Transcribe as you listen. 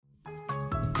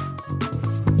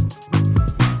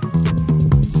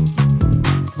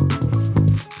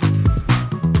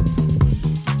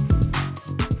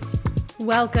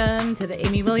Welcome to the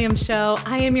Amy Williams Show.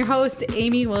 I am your host,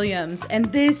 Amy Williams, and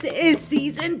this is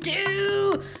season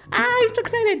 2. I'm so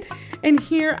excited. And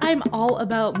here I'm all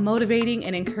about motivating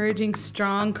and encouraging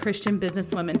strong Christian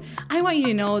businesswomen. I want you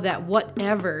to know that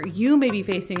whatever you may be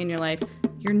facing in your life,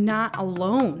 you're not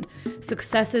alone.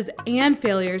 Successes and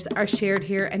failures are shared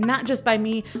here, and not just by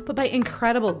me, but by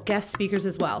incredible guest speakers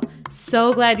as well.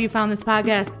 So glad you found this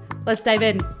podcast. Let's dive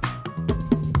in.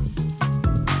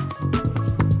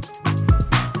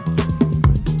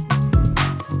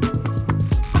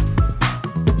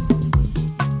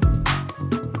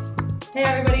 Hey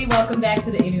everybody, welcome back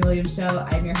to the Amy Williams Show.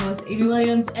 I'm your host, Amy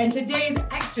Williams, and today's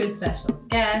extra special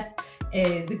guest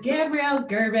is Gabrielle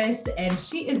Gerbis, and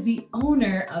she is the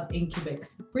owner of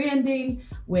Incubix Branding.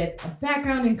 With a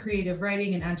background in creative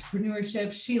writing and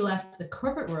entrepreneurship, she left the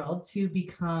corporate world to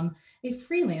become a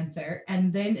freelancer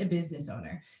and then a business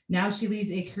owner. Now she leads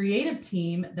a creative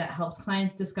team that helps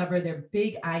clients discover their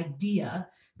big idea,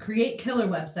 create killer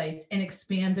websites, and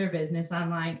expand their business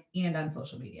online and on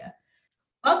social media.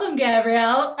 Welcome,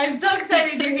 Gabrielle. I'm so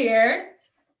excited you're here.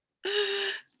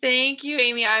 Thank you,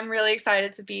 Amy. I'm really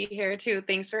excited to be here too.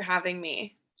 Thanks for having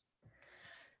me.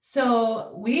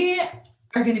 So we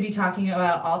are going to be talking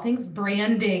about all things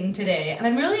branding today, and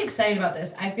I'm really excited about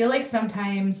this. I feel like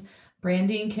sometimes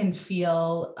branding can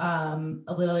feel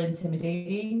a little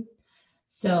intimidating.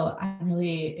 So I'm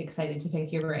really excited to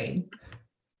pick your brain.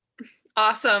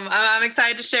 Awesome. I'm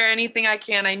excited to share anything I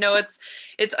can. I know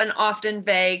it's an often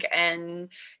vague and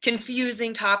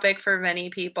confusing topic for many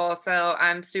people. So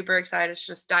I'm super excited to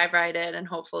just dive right in and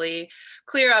hopefully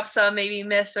clear up some maybe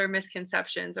myths or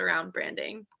misconceptions around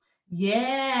branding.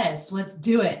 Yes, let's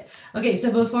do it. Okay,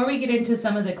 so before we get into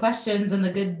some of the questions and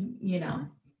the good,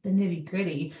 the nitty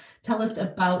gritty, tell us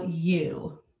about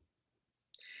you.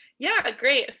 Yeah,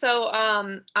 great. So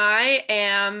I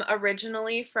am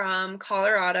originally from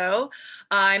Colorado.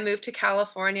 I moved to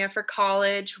California for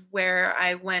college, where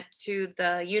I went to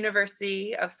the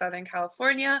University of Southern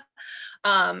California.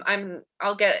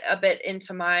 I'll get a bit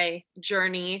into my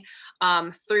journey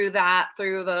through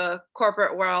the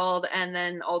corporate world, and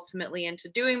then ultimately into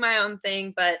doing my own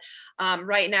thing. But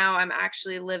right now I'm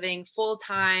actually living full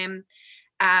time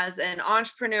as an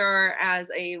entrepreneur,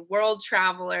 as a world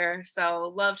traveler.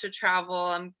 So love to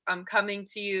travel. I'm coming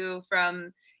to you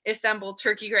from Istanbul,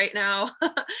 Turkey right now.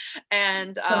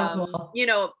 And, So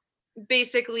cool.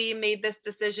 Basically made this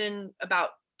decision about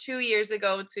 2 years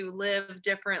ago to live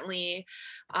differently,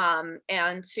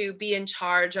 and to be in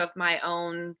charge of my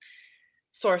own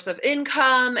source of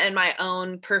income and my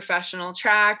own professional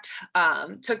track.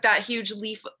 Took that huge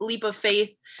leap of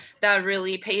faith that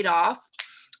really paid off.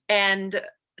 And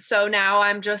so now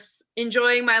I'm just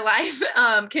enjoying my life,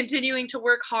 continuing to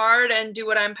work hard and do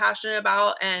what I'm passionate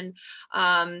about, and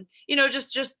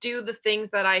just do the things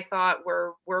that I thought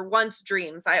were once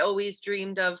dreams. I always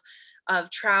dreamed of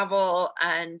travel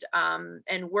and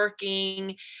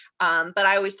working, but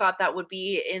I always thought that would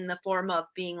be in the form of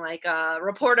being like a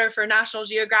reporter for National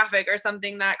Geographic or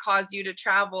something that caused you to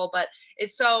travel. But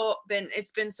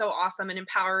it's been so awesome and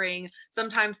empowering,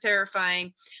 sometimes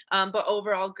terrifying, but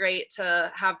overall great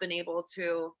to have been able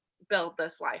to build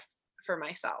this life for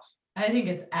myself. I think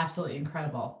it's absolutely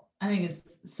incredible. I think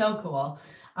it's so cool.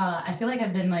 I feel like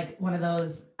I've been like one of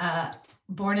those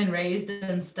born and raised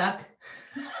and stuck.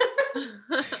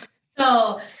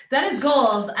 So that is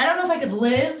goals. I don't know if I could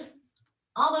live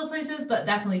all those places, but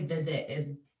definitely visit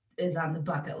is on the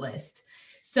bucket list.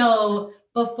 So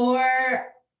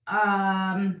before,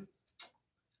 all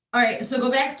right, so go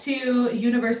back to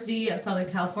University of Southern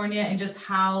California and just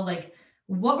how,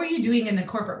 what were you doing in the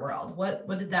corporate world? What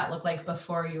did that look like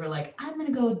before you were like, I'm going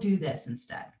to go do this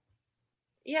instead?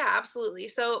 Yeah, absolutely.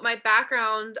 So my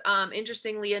background,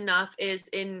 interestingly enough, is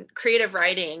in creative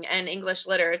writing and English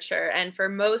literature. And for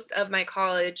most of my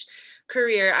college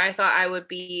career, I thought I would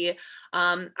be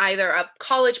either a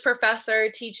college professor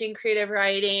teaching creative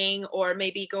writing, or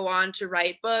maybe go on to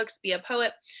write books, be a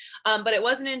poet. But it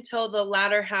wasn't until the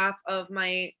latter half of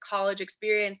my college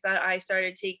experience that I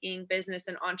started taking business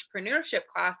and entrepreneurship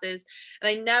classes. And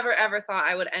I never, ever thought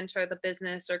I would enter the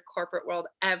business or corporate world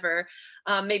ever.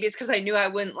 Maybe it's because I knew I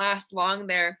wouldn't last long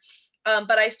there.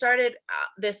 But I started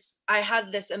I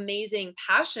had this amazing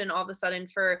passion all of a sudden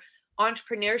for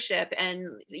entrepreneurship and,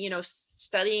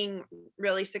 studying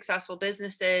really successful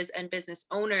businesses and business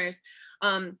owners.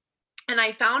 And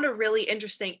I found a really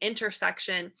interesting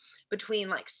intersection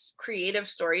between creative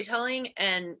storytelling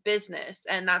and business.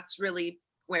 And that's really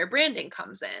where branding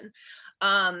comes in.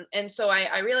 And so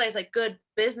I realized like good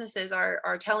businesses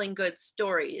are telling good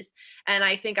stories. And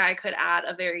I think I could add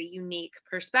a very unique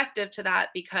perspective to that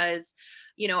because,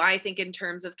 I think in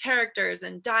terms of characters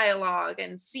and dialogue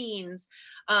and scenes.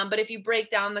 But if you break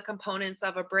down the components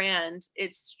of a brand,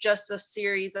 it's just a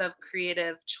series of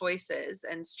creative choices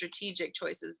and strategic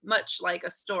choices, much like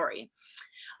a story.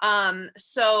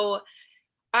 So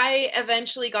I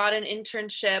eventually got an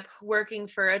internship working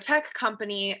for a tech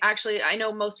company. Actually, I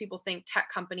know most people think tech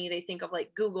company, they think of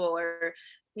like Google or,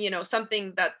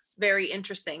 something that's very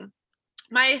interesting.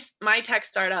 My tech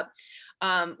startup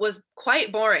was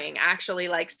quite boring, actually,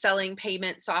 like selling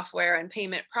payment software and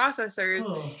payment processors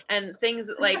and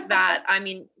things like that. I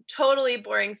mean, totally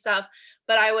boring stuff.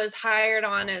 But I was hired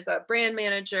on as a brand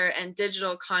manager and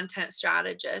digital content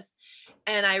strategist.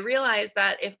 And I realized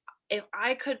that if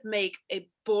I could make a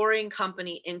boring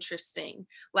company interesting,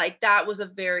 like that was a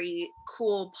very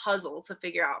cool puzzle to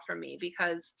figure out for me,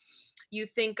 because you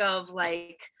think of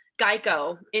like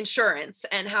Geico insurance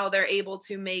and how they're able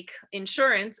to make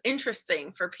insurance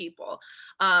interesting for people.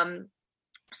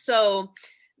 So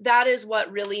that is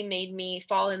what really made me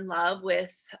fall in love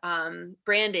with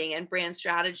branding and brand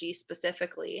strategy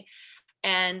specifically.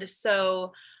 And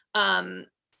so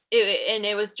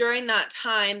it was during that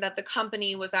time that the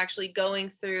company was actually going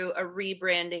through a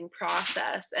rebranding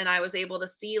process, and I was able to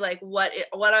see like what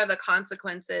are the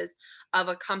consequences of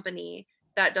a company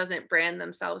that doesn't brand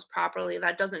themselves properly,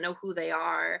 that doesn't know who they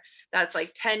are, that's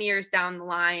like 10 years down the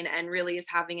line and really is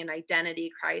having an identity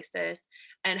crisis,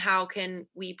 and how can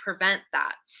we prevent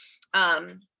that.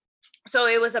 So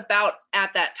it was about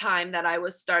at that time that I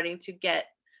was starting to get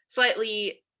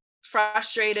slightly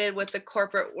frustrated with the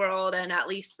corporate world and at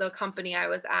least the company I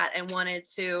was at, and wanted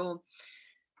to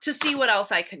see what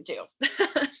else I could do.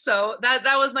 So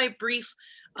that was my brief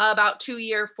about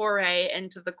 2-year foray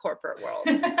into the corporate world.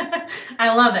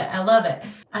 I love it. I love it.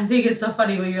 I think it's so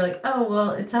funny when you're like, oh,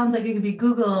 well, it sounds like it could be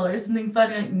Google or something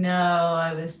funny. Like, no,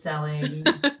 I was selling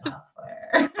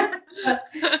software.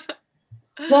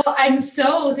 Well, I'm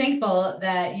so thankful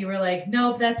that you were like,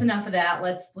 nope, that's enough of that.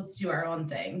 Let's do our own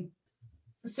thing.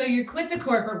 So you quit the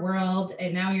corporate world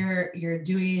and now you're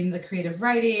doing the creative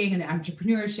writing and the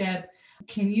entrepreneurship.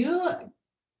 Can you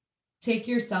take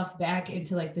yourself back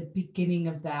into like the beginning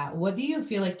of that? What do you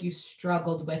feel like you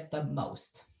struggled with the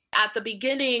most? At the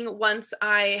beginning, once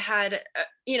I had,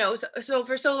 so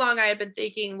for so long I had been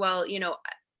thinking, well,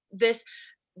 this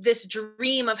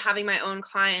dream of having my own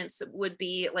clients would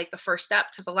be like the first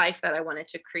step to the life that I wanted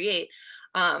to create.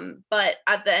 But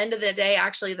at the end of the day,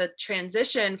 actually the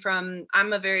transition from,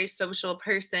 I'm a very social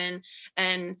person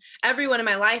and everyone in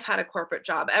my life had a corporate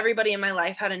job. Everybody in my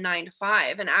life had a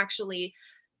 9-to-5, and actually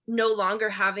no longer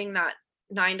having that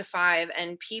 9-to-5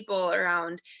 and people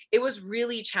around, it was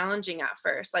really challenging at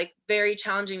first, like very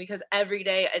challenging, because every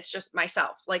day it's just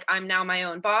myself. Like I'm now my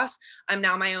own boss. I'm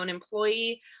now my own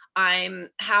employee.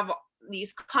 Have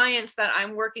these clients that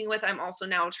I'm working with. I'm also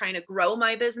now trying to grow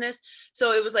my business.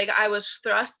 So it was like I was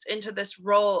thrust into this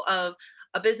role of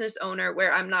a business owner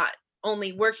where I'm not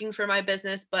only working for my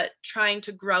business, but trying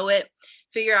to grow it,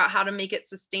 figure out how to make it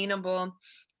sustainable,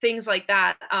 things like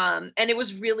that. And it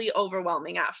was really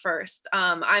overwhelming at first.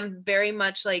 I'm very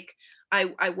much like,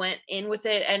 I went in with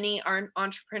it. Any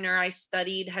entrepreneur I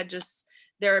studied had just,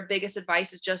 their biggest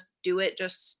advice is just do it,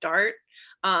 just start.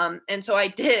 And so I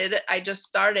did. I just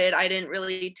started. I didn't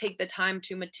really take the time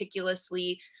to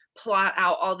meticulously plot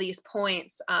out all these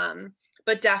points.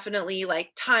 But definitely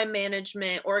like time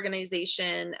management,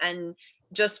 organization, and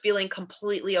just feeling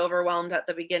completely overwhelmed at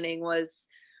the beginning was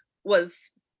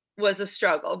a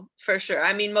struggle for sure.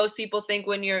 I mean, most people think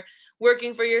when you're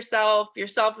working for yourself, you're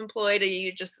self-employed, and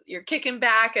you're kicking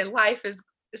back and life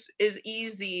is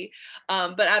easy.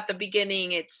 But at the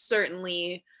beginning, it's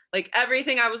certainly like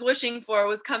everything I was wishing for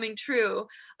was coming true.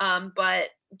 But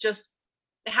just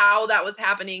how that was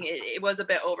happening, it was a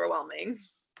bit overwhelming.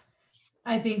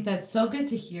 I think that's so good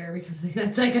to hear, because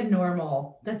that's like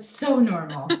that's so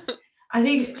normal. I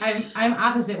think I'm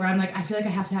opposite, where I'm like, I feel like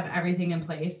I have to have everything in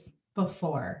place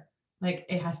before, like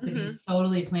it has to be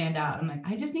totally planned out. I'm like,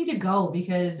 I just need to go,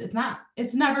 because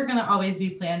it's never going to always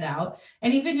be planned out.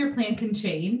 And even your plan can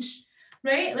change,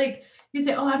 right? Like you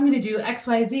say, oh, I'm going to do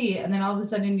XYZ. And then all of a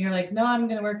sudden you're like, no, I'm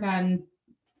going to work on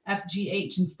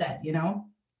FGH instead,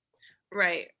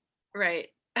 Right.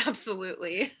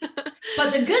 Absolutely.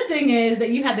 But the good thing is that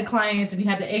you had the clients and you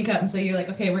had the income. So you're like,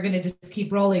 okay, we're going to just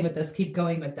keep rolling with this, keep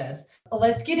going with this.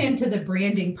 Let's get into the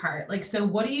branding part. Like, so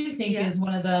what do you think is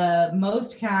one of the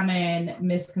most common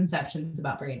misconceptions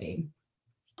about branding?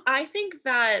 I think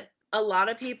that A lot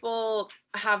of people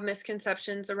have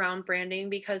misconceptions around branding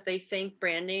because they think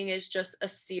branding is just a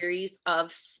series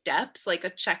of steps, like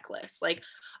a checklist. Like,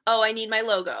 oh, I need my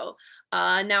logo.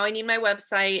 Now I need my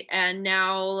website. And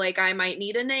now, like, I might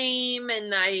need a name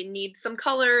and I need some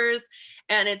colors.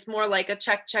 And it's more like a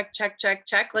check, check, check, check,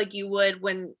 check, like you would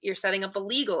when you're setting up a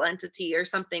legal entity or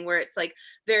something where it's like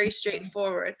very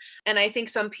straightforward. And I think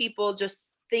some people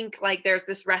just think like there's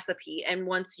this recipe. And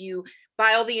once you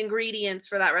buy all the ingredients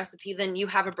for that recipe, then you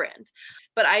have a brand.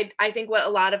 But I think what a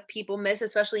lot of people miss,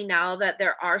 especially now that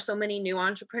there are so many new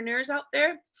entrepreneurs out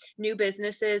there, new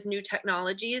businesses, new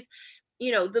technologies,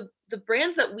 the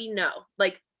brands that we know,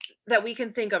 like that we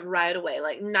can think of right away,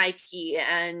 like Nike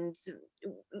and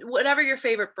whatever your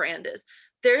favorite brand is,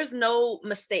 there's no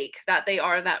mistake that they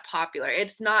are that popular.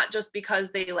 It's not just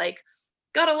because they like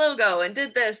got a logo and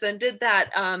did this and did that.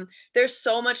 There's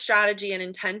so much strategy and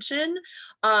intention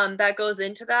that goes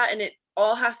into that, and it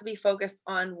all has to be focused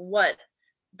on what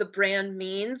the brand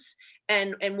means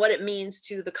and what it means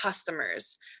to the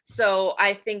customers. So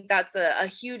I think that's a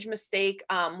huge mistake,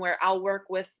 where I'll work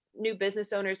with new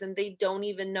business owners and they don't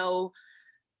even know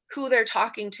who they're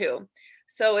talking to.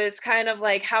 So it's kind of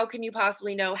like, how can you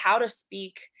possibly know how to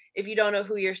speak if you don't know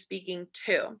who you're speaking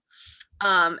to?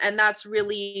 And that's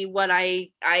really what I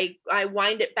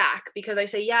wind it back, because I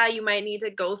say, yeah, you might need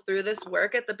to go through this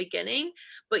work at the beginning,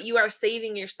 but you are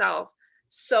saving yourself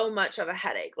so much of a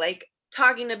headache. Like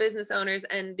talking to business owners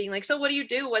and being like, so what do you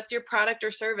do? What's your product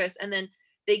or service? And then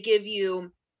they give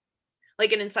you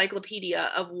like an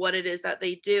encyclopedia of what it is that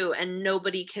they do, and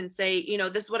nobody can say,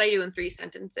 this is what I do in 3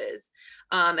 sentences,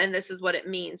 and this is what it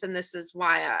means, and this is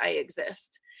why I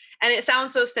exist. And it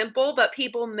sounds so simple, but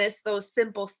people miss those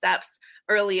simple steps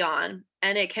early on,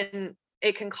 and it can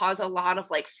cause a lot of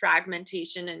like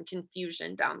fragmentation and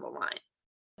confusion down the line.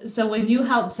 So when you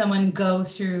help someone go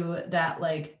through that,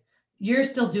 like, you're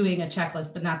still doing a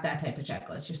checklist, but not that type of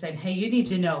checklist. You're saying, hey, you need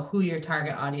to know who your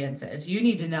target audience is. You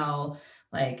need to know,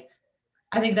 like,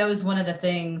 I think that was one of the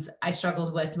things I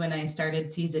struggled with when I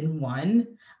started season 1.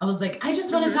 I was like, I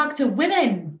just want to talk to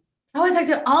women. I want to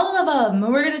talk to all of them.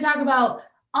 We're going to talk about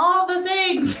all the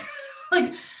things.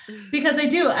 Like, because I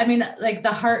do. I mean, like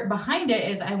the heart behind it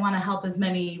is I want to help as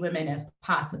many women as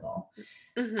possible.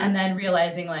 And then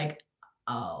realizing like,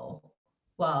 oh,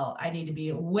 well, I need to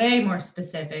be way more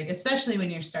specific, especially when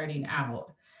you're starting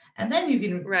out. And then you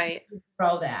can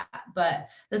grow that. But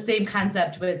the same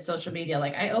concept with social media.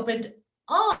 Like I opened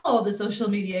all the social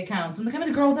media accounts. I'm like, I'm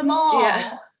going to grow them all.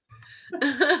 Yeah.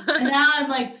 And now I'm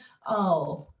like,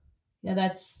 oh, yeah,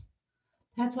 that's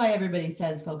why everybody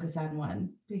says focus on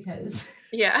one, because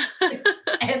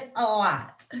it's a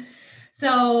lot.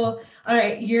 So, all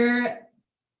right, you're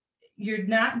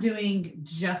not doing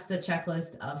just a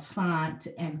checklist of font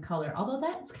and color, although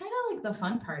that's kind of like the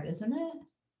fun part, isn't it?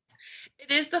 It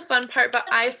is the fun part, but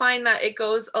I find that it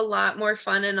goes a lot more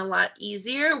fun and a lot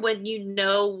easier when you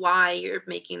know why you're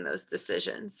making those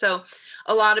decisions. So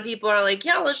a lot of people are like,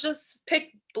 yeah, let's just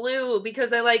pick blue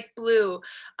because I like blue,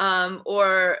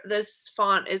 or this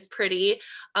font is pretty.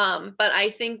 But I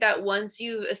think that once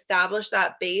you establish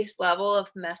that base level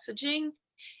of messaging,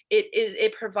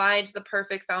 it provides the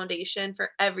perfect foundation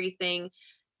for everything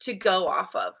to go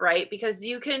off of, right? Because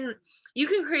you can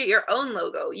create your own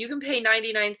logo. You can pay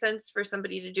 99 cents for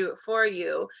somebody to do it for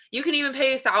you. You can even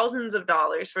pay thousands of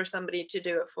dollars for somebody to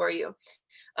do it for you.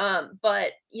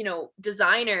 But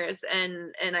designers,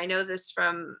 and I know this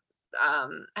from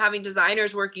having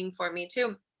designers working for me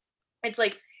too. It's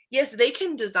like, yes, they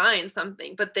can design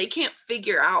something, but they can't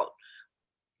figure out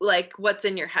like what's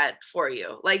in your head for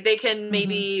you. Like they can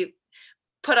maybe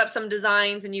put up some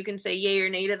designs and you can say yay or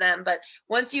nay to them. But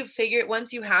once you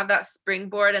have that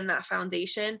springboard and that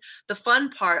foundation, the fun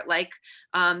part, like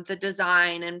the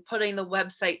design and putting the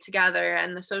website together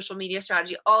and the social media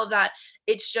strategy, all of that,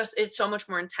 it's so much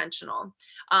more intentional.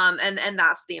 And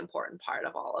that's the important part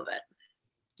of all of it.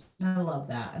 I love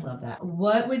that.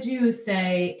 What would you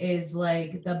say is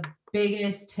like the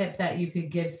biggest tip that you could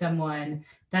give someone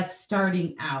that's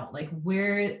starting out? Like,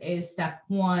 where is step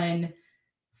 1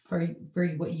 for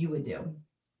what you would do?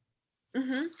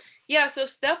 Yeah. So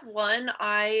step 1,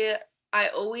 I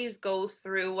always go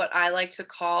through what I like to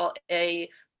call a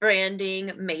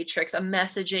branding matrix, a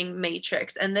messaging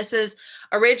matrix. And this is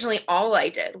originally all I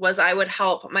did was I would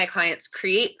help my clients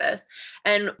create this.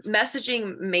 And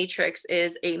messaging matrix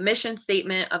is a mission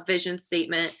statement, a vision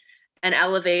statement, an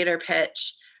elevator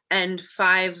pitch, and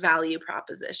 5 value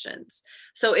propositions.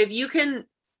 So if you can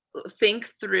think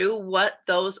through what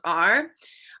those are,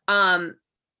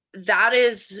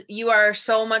 you are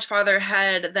so much farther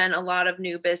ahead than a lot of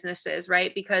new businesses,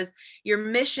 right? Because your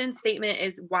mission statement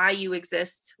is why you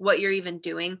exist, what you're even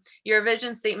doing. Your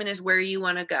vision statement is where you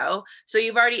want to go. So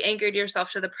you've already anchored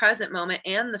yourself to the present moment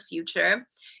and the future.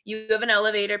 You have an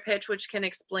elevator pitch, which can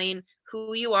explain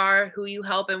who you are, who you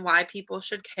help, and why people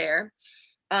should care.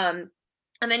 And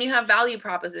then you have value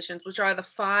propositions, which are the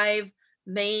 5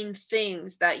 main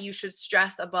things that you should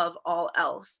stress above all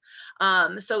else.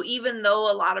 So even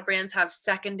though a lot of brands have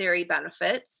secondary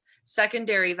benefits,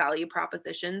 secondary value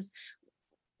propositions,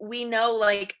 we know,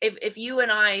 like, if you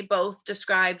and I both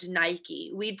described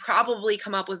Nike, we'd probably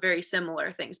come up with very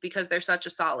similar things because they're such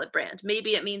a solid brand.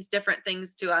 Maybe it means different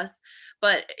things to us,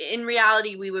 but in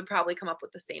reality, we would probably come up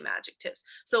with the same adjectives.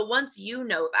 So once you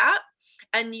know that,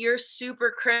 and you're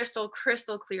super crystal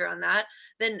clear on that,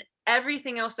 then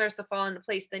everything else starts to fall into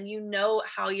place. Then you know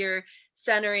how you're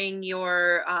centering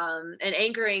your and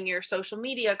anchoring your social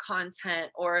media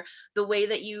content, or the way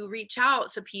that you reach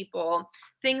out to people,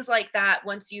 things like that,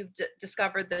 once you've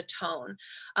discovered the tone.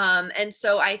 And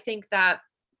so I think that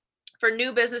for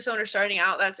new business owners starting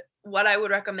out, that's what I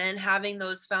would recommend, having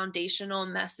those foundational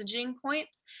messaging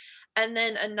points. And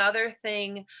then another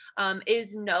thing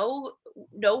is know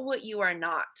what you are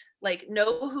not. Like,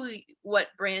 know what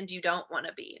brand you don't want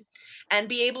to be, and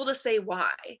be able to say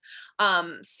why.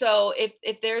 So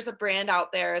if there's a brand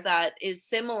out there that is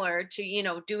similar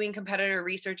to, doing competitor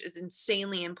research is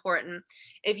insanely important.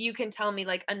 If you can tell me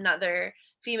like another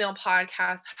female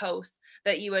podcast host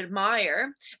that you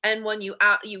admire, and when you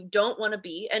don't want to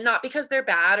be, and not because they're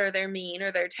bad or they're mean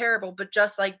or they're terrible, but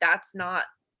just like that's not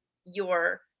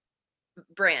your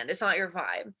brand, it's not your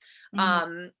vibe.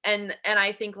 And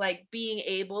I think like being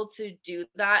able to do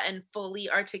that and fully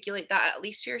articulate that, at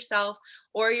least to yourself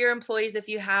or your employees if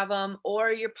you have them,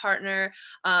 or your partner,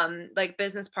 like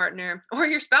business partner, or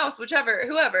your spouse,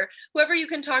 whoever you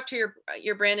can talk to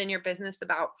your brand and your business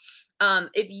about.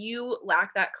 If you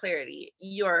lack that clarity,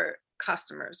 your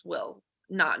customers will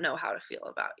not know how to feel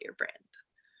about your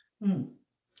brand.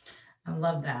 I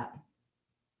love that.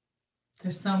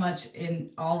 There's so much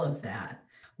in all of that.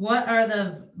 What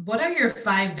are your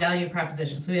 5 value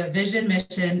propositions? So we have vision,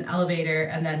 mission, elevator,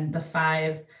 and then the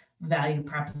 5 value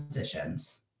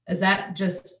propositions. Is that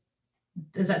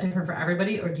different for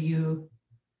everybody, or is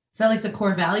that like the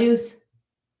core values?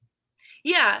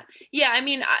 Yeah. I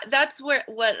mean, that's what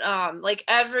like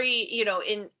every,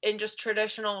 in just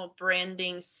traditional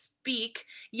branding speak,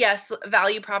 yes,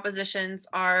 value propositions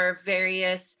are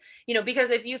various, because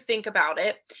if you think about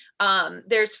it,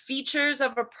 there's features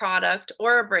of a product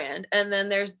or a brand, and then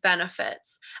there's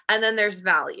benefits, and then there's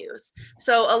values.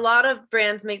 So a lot of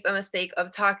brands make the mistake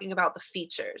of talking about the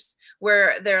features,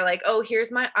 where they're like, oh,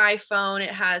 here's my iPhone,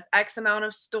 it has X amount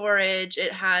of storage,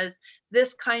 it has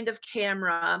this kind of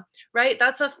camera, right?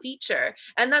 That's a feature.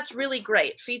 And that's really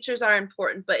great. Features are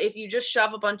important. But if you just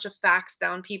shove a bunch of facts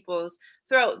down people's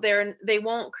throat, they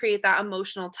won't create that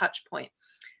emotional touch point.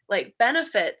 Like,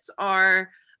 benefits are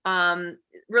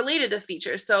related to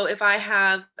features. So if I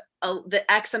have the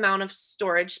X amount of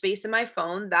storage space in my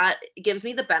phone, that gives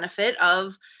me the benefit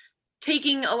of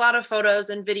taking a lot of photos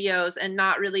and videos and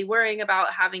not really worrying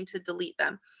about having to delete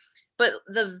them. But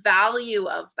the value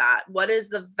of that, what is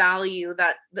the value?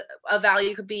 That a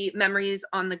value could be memories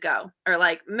on the go, or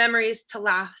like memories to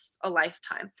last a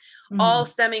lifetime, all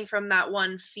stemming from that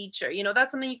one feature.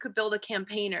 That's something you could build a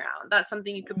campaign around. That's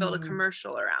something you could build a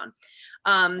commercial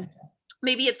around.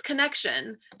 Maybe it's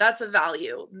connection. That's a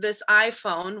value. This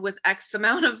iPhone with X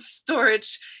amount of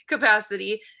storage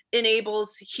capacity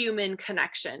enables human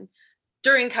connection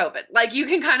during COVID. Like, you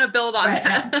can kind of build on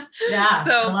that. Yeah.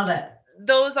 So I love it.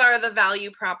 Those are the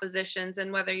value propositions.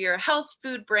 And whether you're a health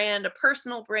food brand, a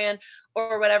personal brand,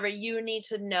 or whatever, you need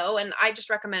to know. And I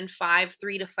just recommend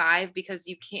 3 to 5, because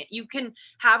you can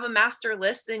have a master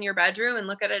list in your bedroom and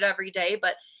look at it every day.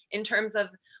 But in terms of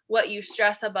what you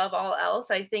stress above all else,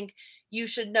 I think you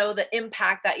should know the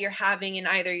impact that you're having in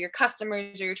either your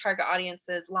customers or your target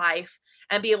audience's life,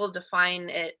 and be able to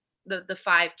define the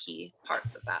 5 key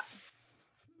parts of that.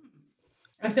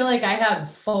 I feel like I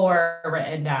have 4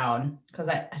 written down, because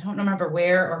I don't remember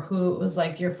where or who it was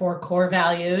like your 4 core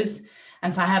values.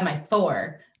 And so I have my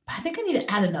 4, but I think I need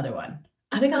to add another one.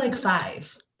 I think I like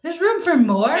 5. There's room for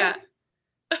more. Yeah.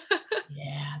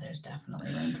 Yeah, there's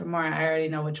definitely room for more. I already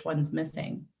know which one's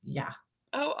missing. Yeah.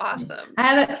 Oh, awesome. I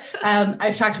have it.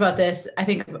 I've talked about this, I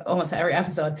think, almost every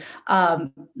episode.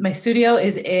 My studio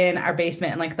is in our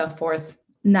basement, in like the 4th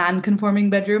non-conforming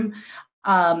bedroom.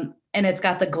 And it's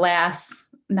got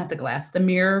the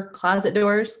mirror closet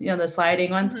doors, the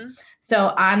sliding ones.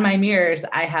 So on my mirrors,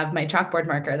 I have my chalkboard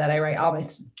marker that I write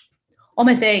all all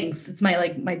my things. It's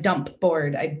my dump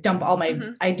board. I dump all my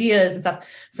ideas and stuff.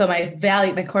 So my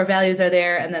core values are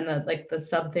there. And then the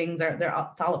sub things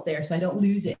it's all up there. So I don't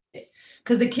lose it.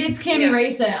 Because the kids can't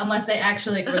erase it unless they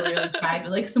actually really, really try.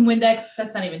 But like some Windex,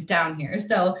 that's not even down here.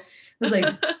 So it was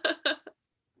like,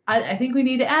 I think we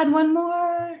need to add one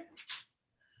more.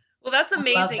 Well, that's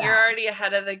amazing. You're already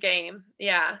ahead of the game.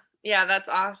 Yeah. Yeah, that's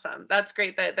awesome. That's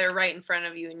great that they're right in front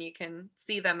of you and you can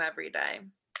see them every day.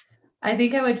 I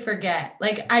think I would forget.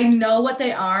 Like, I know what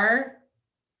they are,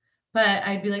 but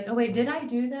I'd be like, oh, wait, did I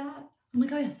do that? I'm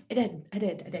like, oh, yes, I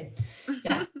did.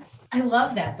 Yeah. I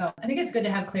love that, though. I think it's good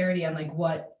to have clarity on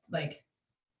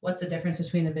what's the difference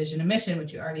between the vision and mission,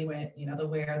 which you already went, the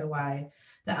where, the why,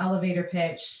 the elevator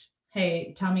pitch.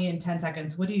 Hey, tell me in 10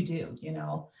 seconds, what do you do?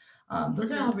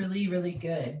 Those are all really, really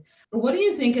good. What do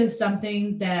you think is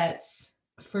something that's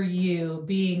for you,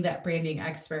 being that branding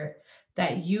expert,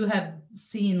 that you have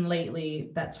seen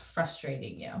lately that's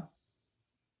frustrating you?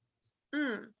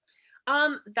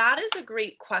 That is a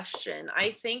great question.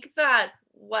 I think that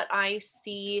what I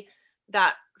see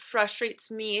that frustrates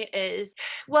me is,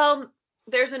 well,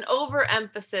 there's an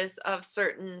overemphasis of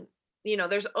certain,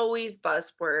 there's always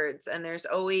buzzwords and there's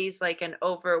always like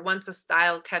once a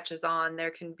style catches on,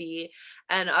 there can be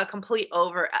a complete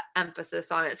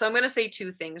overemphasis on it. So I'm going to say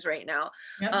two things right now.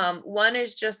 Yep. One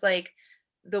is just like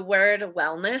the word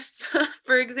wellness,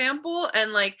 for example,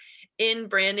 and like in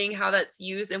branding, how that's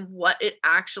used and what it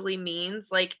actually means.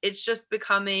 Like it's just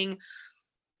becoming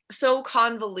so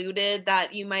convoluted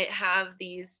that you might have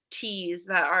these teas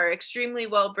that are extremely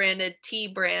well branded tea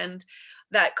brand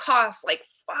that costs like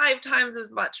 5 times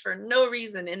as much for no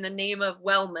reason in the name of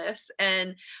wellness.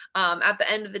 And at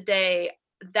the end of the day,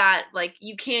 that like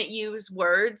you can't use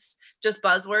words, just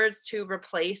buzzwords, to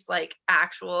replace like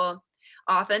actual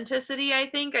authenticity. I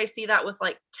think I see that with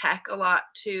like tech a lot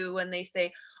too, when they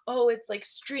say, oh, it's like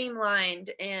streamlined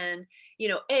and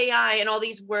AI and all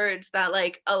these words that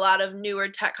like a lot of newer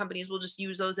tech companies will just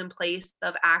use those in place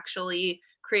of actually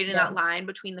creating that line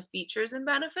between the features and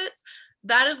benefits.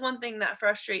 That is one thing that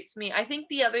frustrates me. I think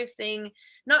the other thing,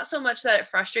 not so much that it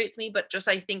frustrates me, but just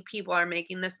I think people are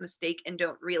making this mistake and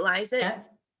don't realize it,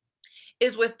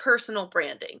 is with personal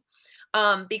branding.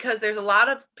 Because there's a lot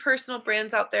of personal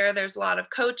brands out there. There's a lot of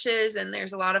coaches and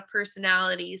there's a lot of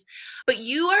personalities, but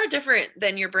you are different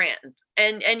than your brand.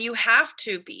 And you have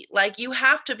to be you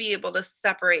have to be able to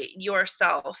separate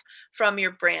yourself from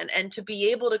your brand and to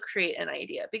be able to create an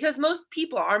idea, because most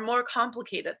people are more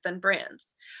complicated than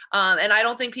brands. And I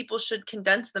don't think people should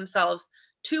condense themselves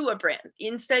to a brand.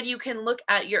 Instead, you can look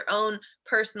at your own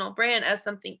personal brand as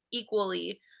something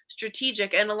equally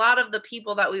strategic. And a lot of the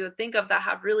people that we would think of that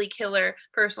have really killer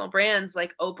personal brands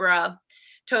like Oprah,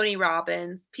 Tony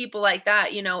Robbins, people like that,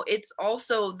 it's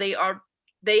also they are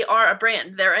a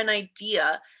brand. They're an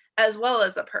idea as well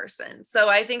as a person. So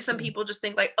I think some people just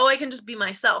think like, oh, I can just be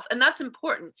myself. And that's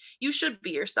important. You should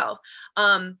be yourself.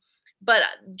 But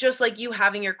just like you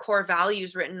having your core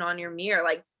values written on your mirror,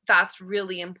 like that's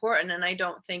really important. And I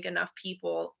don't think enough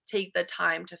people take the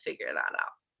time to figure that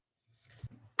out.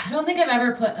 I don't think I've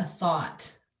ever put a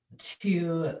thought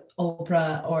to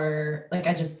Oprah or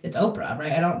it's Oprah,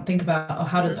 right? I don't think about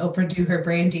how does Oprah do her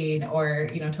branding or,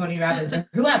 Tony Robbins or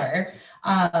whoever.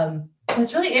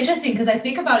 It's really interesting because I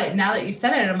think about it now that you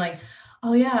said it and I'm like,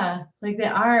 oh yeah, like they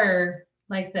are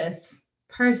like this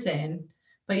person,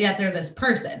 but yet they're this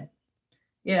person,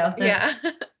 yeah.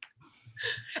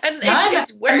 And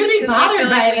it's weird. I'm going to be bothered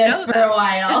by this for a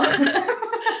while.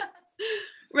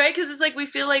 Right, because it's like we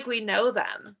feel like we know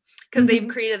them because they've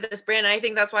created this brand. I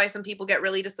think that's why some people get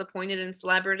really disappointed in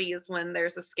celebrities when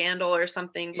there's a scandal or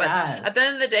something. But at the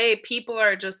end of the day, people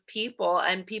are just people,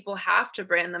 and people have to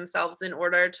brand themselves in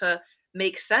order to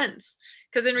make sense.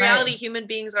 Because in reality, human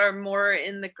beings are more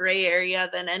in the gray area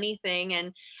than anything.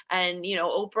 And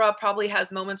Oprah probably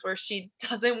has moments where she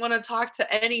doesn't want to talk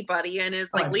to anybody and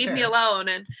is like, leave me alone.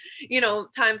 And,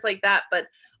 times like that. But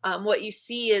what you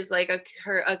see is like a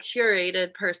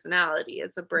curated personality.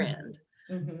 It's a brand.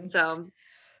 Mm-hmm.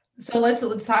 So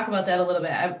let's talk about that a little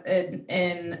bit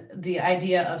in the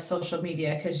idea of social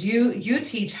media, because you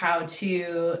teach how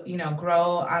to grow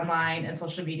online and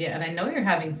social media, and I know you're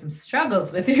having some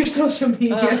struggles with your social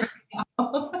media right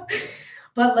now.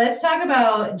 But let's talk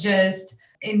about just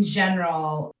in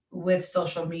general with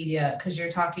social media, because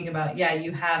you're talking about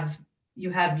you have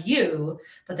you,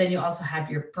 but then you also have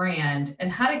your brand,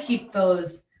 and how to keep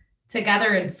those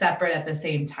together and separate at the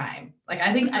same time. Like,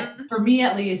 I think for me,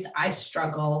 at least, I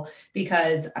struggle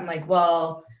because I'm like,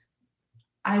 well,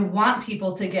 I want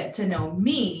people to get to know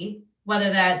me, whether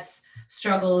that's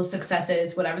struggles,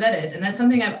 successes, whatever that is. And that's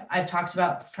something I've talked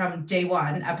about from day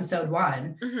one, episode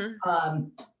one.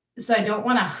 So I don't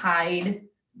want to hide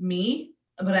me,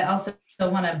 but I also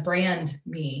want to brand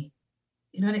me.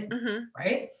 You know what I mean?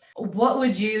 Right? What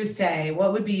would you say?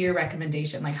 What would be your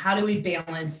recommendation? Like, how do we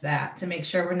balance that to make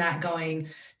sure we're not going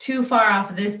too far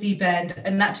off this deep end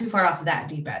and not too far off that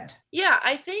deep end? Yeah,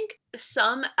 I think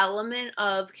some element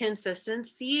of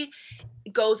consistency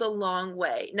goes a long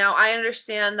way. Now, I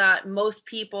understand that most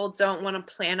people don't want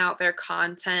to plan out their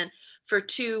content for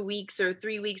 2 weeks or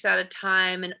 3 weeks at a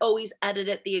time and always edit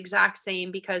it the exact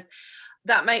same, because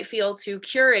that might feel too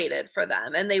curated for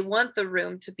them, and they want the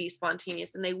room to be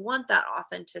spontaneous and they want that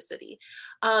authenticity.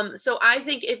 So I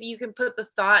think if you can put the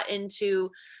thought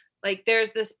into, like,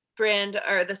 there's this brand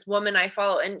or this woman I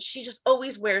follow, and she just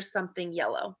always wears something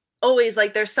yellow. Always,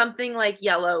 like, there's something like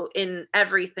yellow in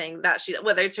everything that she,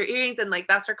 whether it's her earrings, and like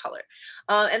that's her color.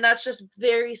 And that's just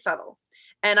very subtle.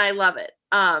 And I love it.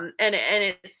 And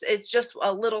it's just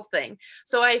a little thing.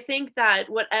 So I think that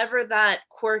whatever that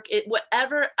quirk,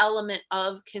 whatever element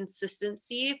of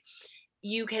consistency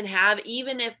you can have,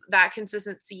 even if that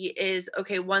consistency is,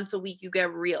 okay, once a week you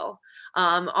get real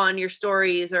on your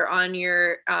stories or on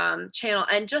your channel,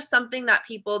 and just something that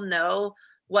people know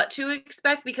what to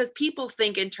expect, because people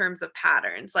think in terms of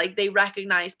patterns, like they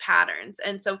recognize patterns.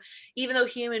 And so even though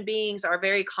human beings are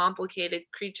very complicated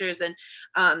creatures, and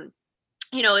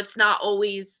it's not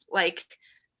always like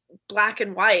black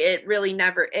and white, it really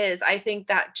never is. I think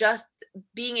that just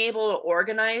being able to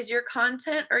organize your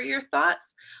content or your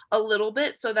thoughts a little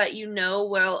bit so that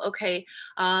well, okay,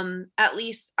 at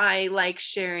least I like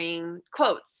sharing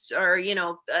quotes or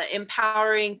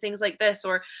empowering things like this,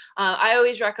 or I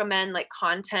always recommend like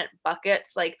content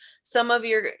buckets. Like, some of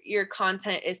your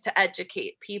content is to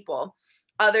educate people,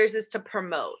 others is to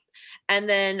promote, and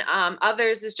then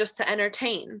others is just to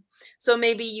entertain. So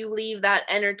maybe you leave that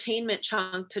entertainment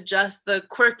chunk to just the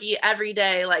quirky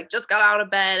everyday, like, just got out of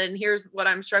bed and here's what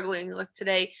I'm struggling with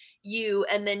today,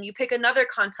 and then you pick another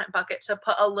content bucket to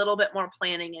put a little bit more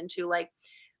planning into, like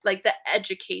the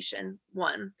education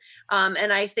one.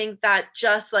 And I think that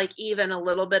just like even a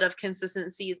little bit of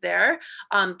consistency there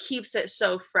keeps it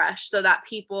so fresh, so that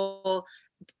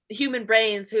human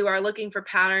brains who are looking for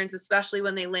patterns, especially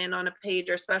when they land on a page,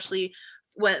 or especially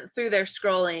when through their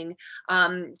scrolling,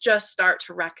 just start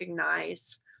to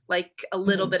recognize like a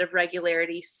little bit of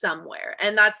regularity somewhere.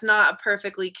 And that's not a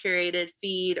perfectly curated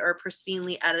feed or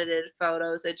pristinely edited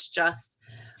photos. It's just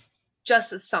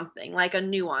something like a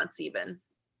nuance even.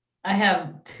 I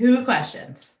have 2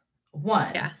 questions.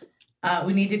 One, yes.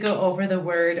 We need to go over the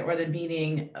word or the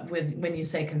meaning when you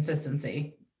say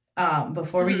consistency.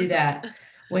 Before we do that,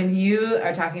 when you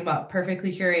are talking about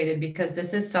perfectly curated, because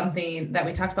this is something that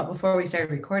we talked about before we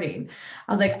started recording,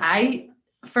 I was like,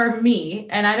 for me,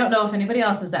 and I don't know if anybody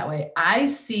else is that way, I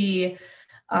see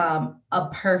a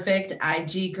perfect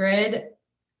IG grid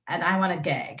and I want to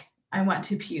gag. I want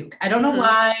to puke. I don't know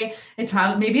why.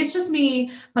 Maybe it's just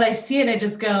me, but I see it. I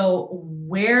just go,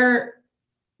 where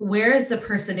is the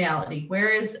personality?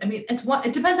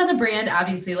 It depends on the brand,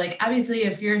 obviously. Like, obviously,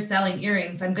 if you're selling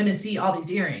earrings, I'm going to see all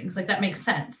these earrings. Like, that makes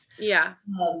sense. Yeah.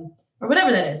 Or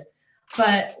whatever that is.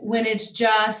 But when it's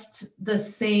just the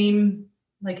same,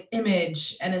 like,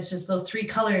 image, and it's just those 3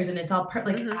 colors, and it's all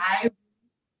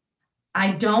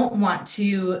I don't want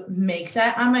to make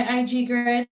that on my IG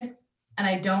grid. And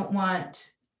I don't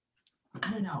want, I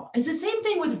don't know. It's the same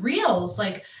thing with reels.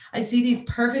 Like, I see these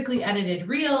perfectly edited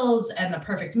reels and the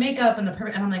perfect makeup and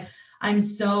and I'm like, I'm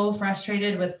so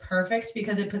frustrated with perfect,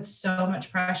 because it puts so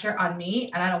much pressure on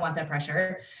me, and I don't want that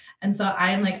pressure. And so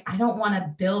I'm like, I don't want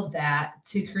to build that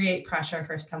to create pressure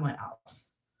for someone else.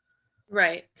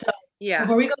 Right. So yeah,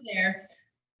 before we go there,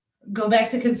 go back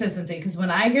to consistency. Because when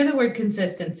I hear the word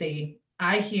consistency,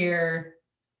 I hear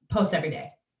post every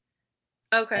day.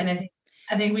 Okay. And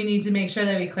I think we need to make sure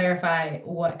that we clarify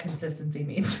what consistency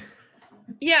means.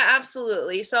 Yeah,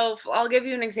 absolutely. So I'll give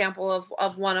you an example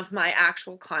of one of my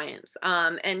actual clients.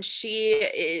 And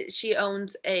she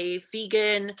owns a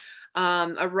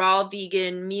raw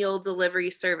vegan meal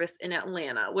delivery service in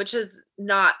Atlanta, which is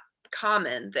not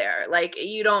common there. Like,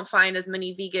 you don't find as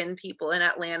many vegan people in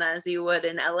Atlanta as you would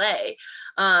in LA.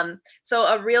 So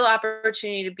a real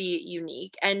opportunity to be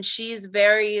unique. And she's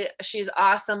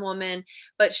awesome woman,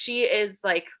 but she is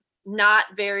like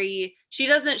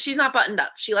she's not buttoned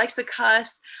up. She likes to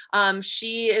cuss.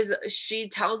 She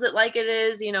tells it like it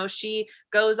is. She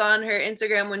goes on her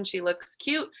Instagram when she looks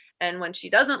cute and when she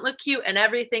doesn't look cute, and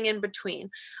everything in between.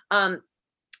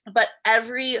 But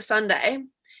every Sunday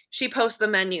she posts the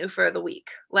menu for the week.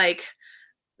 Like,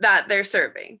 that they're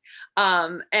serving.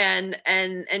 And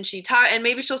she talk, and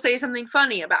maybe she'll say something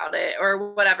funny about it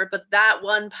or whatever, but that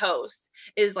one post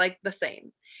is like the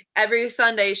same. Every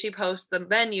Sunday she posts the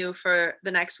menu for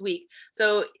the next week.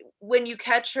 So when you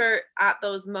catch her at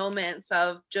those moments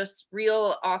of just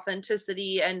real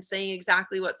authenticity and saying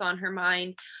exactly what's on her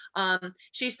mind,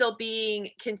 she's still being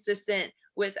consistent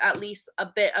with at least a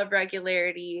bit of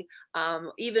regularity,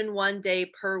 even one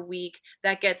day per week,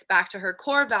 that gets back to her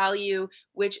core value,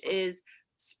 which is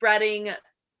spreading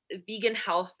vegan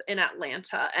health in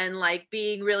Atlanta and like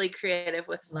being really creative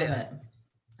with food.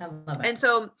 I love it. And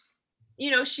so,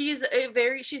 she's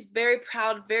very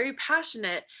proud, very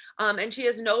passionate, and she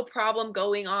has no problem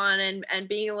going on and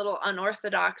being a little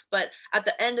unorthodox. But at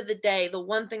the end of the day, the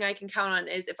one thing I can count on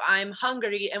is if I'm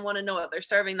hungry and want to know what they're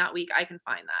serving that week, I can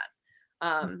find that.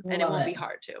 And it won't be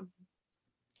hard to.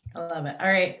 I love it. All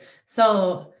right.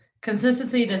 So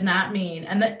consistency does not mean,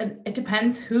 and it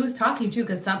depends who's talking to,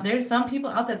 because there's some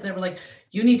people out there that were like,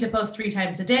 you need to post 3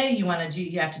 times a day. You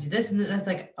have to do this. And it's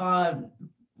like,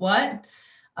 what?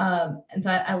 And so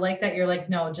I like that you're like,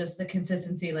 no, just the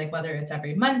consistency, like whether it's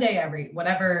every Monday, every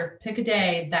whatever, pick a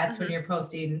day, that's when you're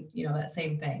posting, that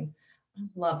same thing. I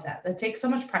love that. That takes so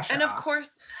much pressure off.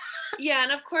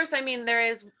 And of course, I mean, there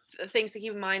is things to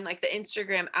keep in mind, like the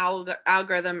Instagram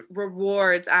algorithm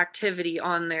rewards activity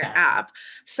on their app.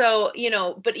 So,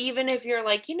 but even if you're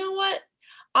like, you know what,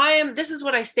 this is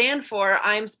what I stand for.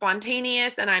 I'm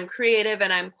spontaneous and I'm creative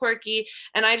and I'm quirky.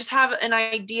 And I just have an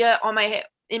idea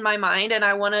in my mind, and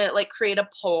I want to like create a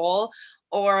poll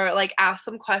or like ask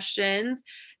some questions.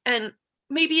 And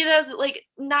maybe it has like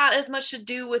not as much to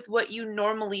do with what you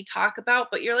normally talk about,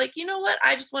 but you're like, you know what?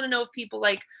 I just want to know if people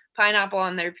like pineapple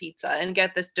on their pizza and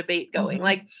get this debate going.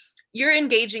 Like, you're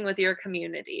engaging with your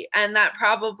community, and that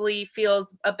probably feels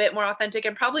a bit more authentic,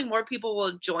 and probably more people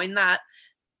will join that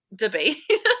debate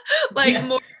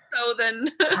more so than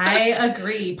I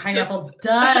agree. Pineapple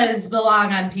does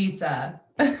belong on pizza.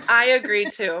 I agree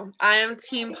too. I am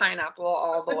team pineapple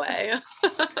all the way.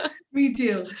 Me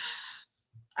too.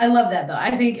 I love that though.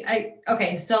 I think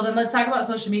okay, so then let's talk about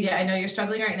social media. I know you're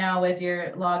struggling right now with your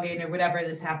login or whatever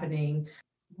is happening.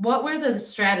 What were the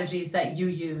strategies that you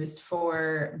used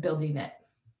for building it?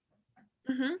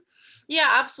 Yeah,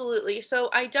 absolutely. So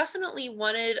I definitely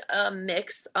wanted a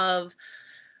mix of,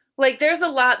 like, there's a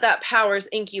lot that powers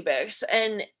Incubix,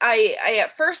 and I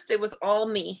at first it was all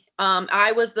me.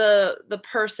 I was the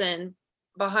person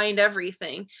behind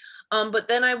everything. But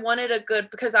then I wanted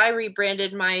because I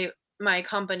rebranded my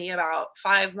company about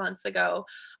 5 months ago,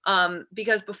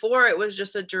 because before it was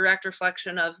just a direct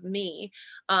reflection of me.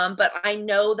 But I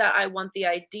know that I want the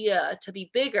idea to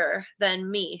be bigger than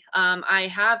me. I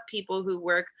have people who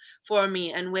work for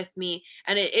me and with me,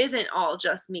 and it isn't all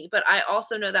just me. But I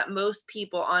also know that most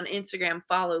people on Instagram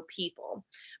follow people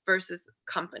versus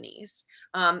companies,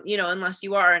 unless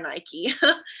you are a Nike.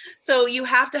 So you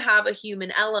have to have a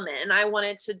human element. And I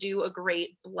wanted to do a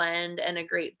great blend and a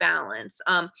great balance.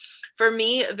 For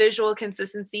me, visual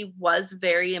consistency was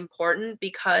very important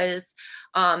because,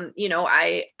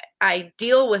 I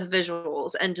deal with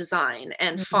visuals and design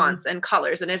and fonts and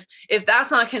colors. And if that's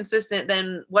not consistent,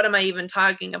 then what am I even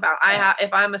talking about?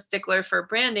 If I'm a stickler for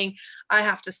branding, I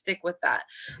have to stick with that.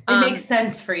 It makes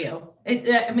sense for you. Like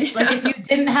if you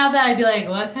didn't have that, I'd be like,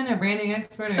 what kind of branding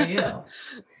expert are you?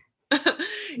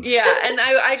 Yeah. And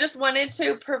I just wanted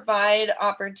to provide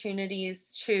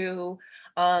opportunities to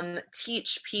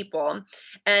teach people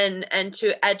and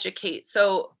to educate.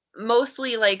 So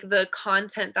mostly like the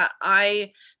content that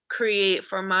I create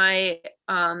for my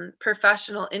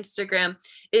professional Instagram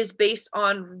is based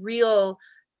on real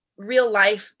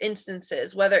life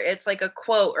instances, whether it's like a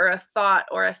quote or a thought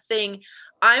or a thing.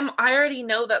 I already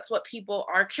know that's what people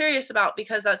are curious about,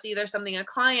 because that's either something a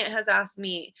client has asked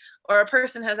me or a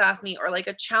person has asked me, or like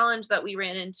a challenge that we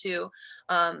ran into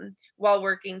while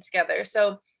working together.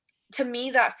 So to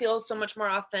me, that feels so much more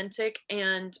authentic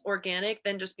and organic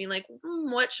than just being like,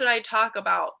 what should I talk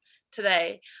about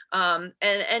today?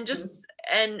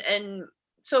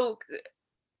 So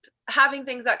having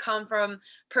things that come from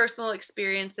personal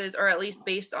experiences, or at least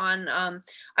based on,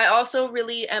 I also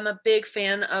really am a big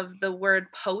fan of the word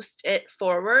post it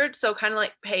forward. So kind of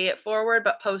like pay it forward,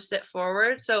 but post it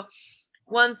forward. So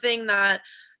one thing that,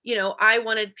 I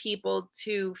wanted people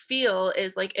to feel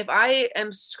is like, if I am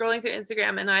scrolling through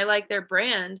Instagram and I like their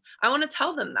brand, I want to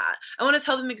tell them that. I want to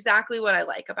tell them exactly what I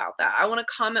like about that. I want to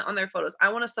comment on their photos.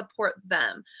 I want to support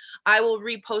them. I will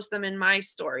repost them in my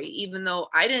story, even though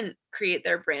I didn't create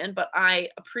their brand, but I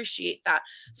appreciate that.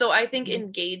 So I think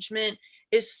engagement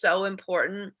is so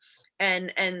important.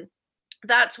 And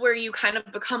that's where you kind of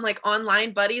become like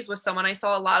online buddies with someone. I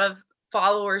saw a lot of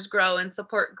followers grow and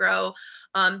support grow,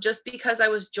 just because I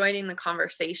was joining the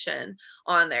conversation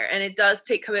on there. And it does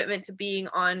take commitment to being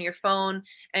on your phone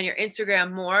and your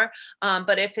Instagram more.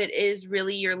 But if it is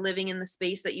really you're living in the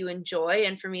space that you enjoy,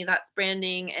 and for me, that's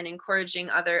branding and encouraging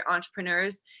other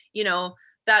entrepreneurs,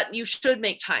 that you should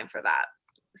make time for that.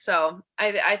 So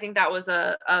I think that was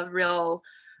a real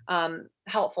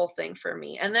helpful thing for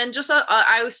me. And then just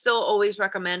I would still always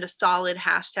recommend a solid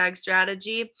hashtag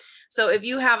strategy. So if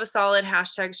you have a solid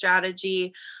hashtag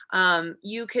strategy,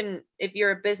 you can, if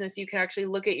you're a business, you can actually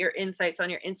look at your insights on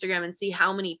your Instagram and see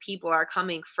how many people are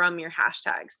coming from your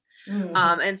hashtags.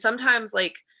 And sometimes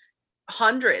like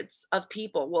hundreds of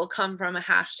people will come from a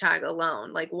hashtag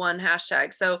alone, like one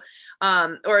hashtag. So,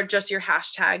 or just your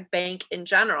hashtag bank in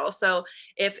general. So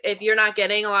if you're not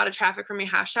getting a lot of traffic from your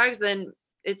hashtags, then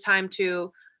it's time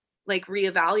to like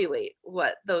reevaluate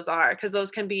what those are, because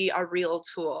those can be a real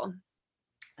tool.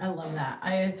 I love that.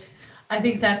 I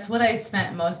think that's what I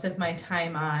spent most of my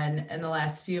time on in the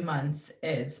last few months,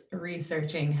 is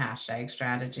researching hashtag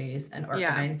strategies and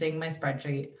organizing my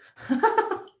spreadsheet.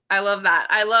 I love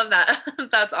that.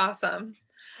 That's awesome.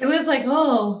 It was like,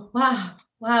 oh,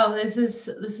 wow, this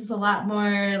is a lot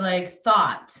more like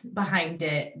thought behind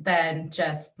it than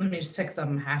just, let me just pick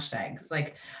some hashtags.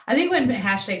 Like, I think when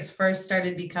hashtags first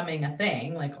started becoming a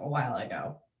thing, like a while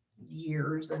ago,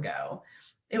 years ago,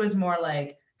 it was more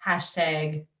like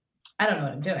hashtag, I don't know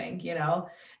what I'm doing,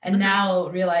 and now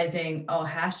realizing, oh,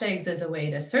 hashtags is a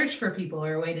way to search for people,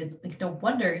 or a way to, like, no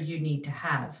wonder you need to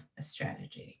have a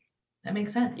strategy. That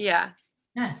makes sense. Yeah.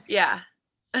 Yes. Yeah.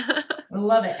 I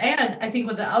love it. And I think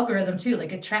with the algorithm too,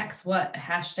 like it tracks what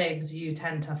hashtags you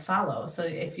tend to follow. So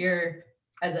if you're,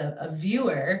 as a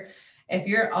viewer, if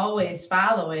you're always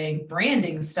following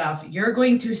branding stuff, you're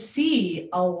going to see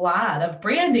a lot of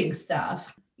branding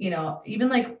stuff, even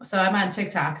like, so I'm on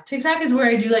TikTok. TikTok is where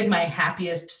I do like my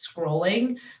happiest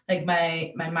scrolling, like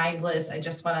my mindless, I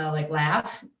just want to like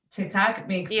laugh. TikTok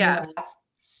makes me laugh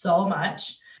so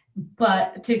much.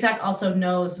 But TikTok also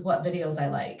knows what videos I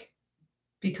like,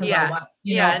 because I want,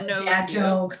 dad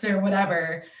jokes or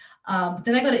whatever. But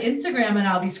then I go to Instagram and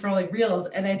I'll be scrolling reels,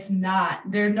 and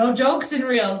there are no jokes in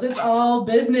reels. It's all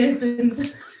business, and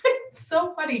it's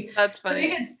so funny. That's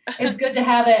funny. I think it's good to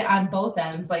have it on both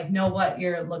ends, like know what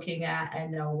you're looking at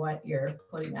and know what you're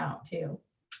putting out too.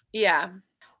 Yeah.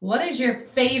 What is your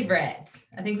favorite?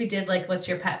 I think we did like, what's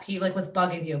your pet peeve, like what's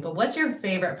bugging you, but what's your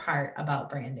favorite part about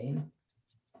branding?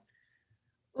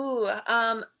 Ooh,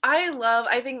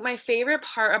 I think my favorite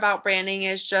part about branding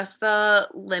is just the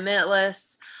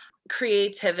limitless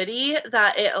creativity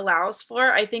that it allows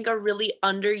for. I think a really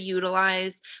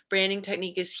underutilized branding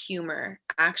technique is humor,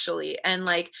 actually. And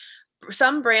like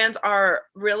some brands are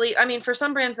really, for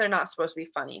some brands, they're not supposed to be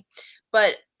funny,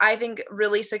 but I think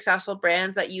really successful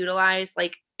brands that utilize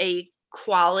like a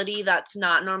quality that's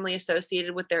not normally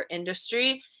associated with their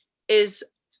industry is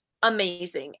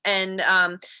amazing. And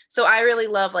so I really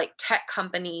love like tech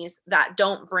companies that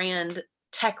don't brand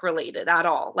tech related at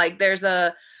all. Like there's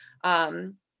a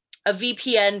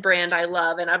VPN brand I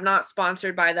love, and I'm not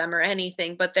sponsored by them or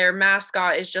anything, but their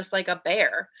mascot is just like a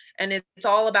bear, and it's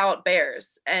all about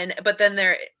bears. But then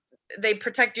they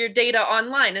protect your data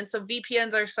online, and so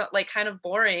VPNs are so like kind of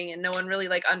boring and no one really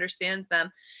like understands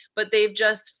them, but they've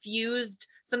just fused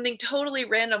something totally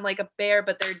random like a bear,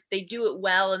 but they do it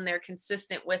well and they're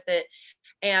consistent with it,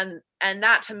 and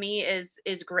that to me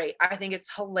is great. I think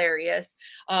it's hilarious,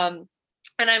 and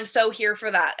I'm so here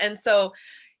for that. And so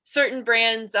certain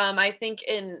brands, I think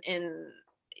in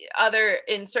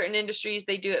certain industries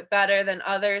they do it better than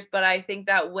others, but I think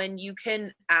that when you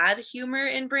can add humor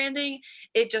in branding,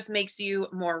 it just makes you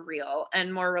more real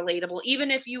and more relatable.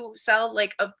 Even if you sell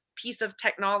like a piece of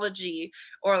technology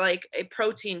or like a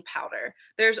protein powder,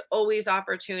 there's always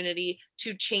opportunity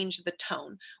to change the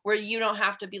tone, where you don't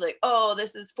have to be like, oh,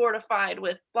 this is fortified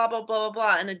with blah blah blah blah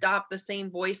blah, and adopt the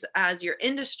same voice as your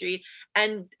industry,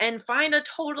 and find a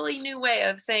totally new way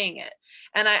of saying it.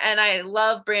 And I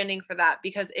love branding for that,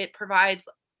 because it provides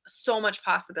so much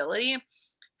possibility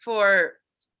for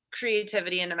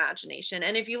creativity and imagination.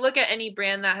 And if you look at any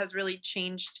brand that has really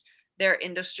changed their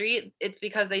industry, it's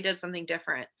because they did something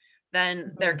different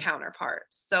than their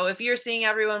counterparts. So if you're seeing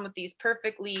everyone with these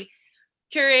perfectly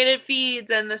curated feeds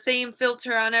and the same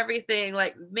filter on everything,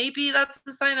 like maybe that's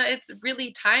the sign that it's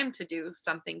really time to do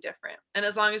something different. And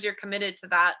as long as you're committed to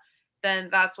that, then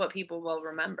that's what people will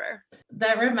remember.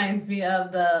 That reminds me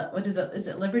of what is it? Is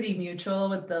it Liberty Mutual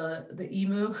with the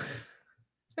emu?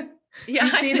 Yeah.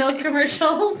 You've seen those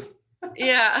commercials?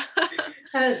 Yeah.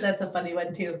 That's a funny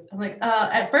one too. I'm like,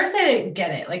 at first I didn't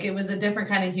get it. Like it was a different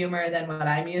kind of humor than what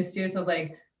I'm used to. So I was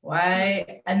like,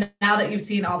 why? And now that you've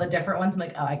seen all the different ones, I'm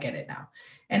like, oh, I get it now.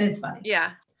 And it's funny.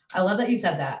 Yeah. I love that you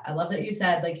said that. I love that you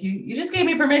said like you just gave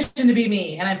me permission to be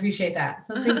me, and I appreciate that.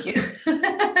 So thank you.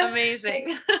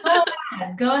 Amazing.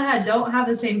 Go ahead. Don't have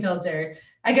the same filter.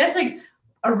 I guess like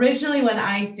originally when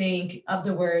I think of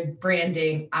the word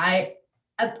branding,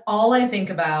 all I think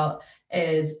about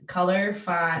is color,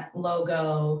 font,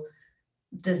 logo,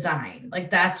 design. Like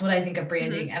that's what I think of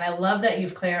branding. And I love that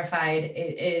you've clarified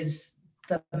it is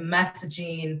the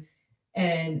messaging.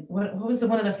 And what was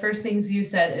one of the first things you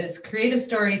said is creative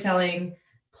storytelling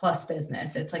plus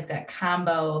business. It's like that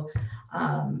combo.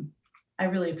 I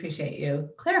really appreciate you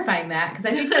clarifying that because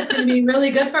I think that's going to be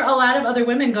really good for a lot of other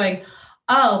women going,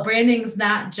 oh, branding's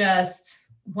not just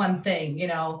one thing, you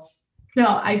know.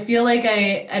 No, I feel like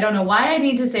I don't know why I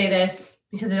need to say this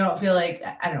because I don't feel like,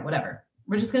 I don't know, whatever.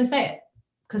 We're just going to say it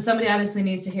because somebody obviously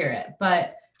needs to hear it.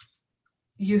 But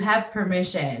you have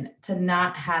permission to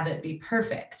not have it be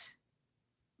perfect.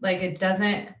 Like it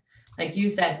doesn't, like you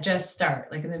said, just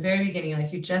start. Like in the very beginning,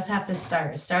 like you just have to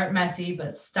start messy,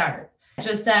 but start.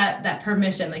 Just that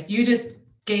permission, like you just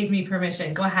gave me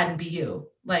permission, go ahead and be you,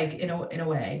 like in a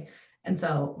way. And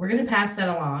so we're going to pass that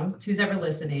along to who's ever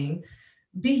listening.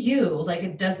 Be you. Like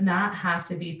it does not have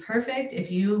to be perfect.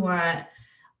 If you want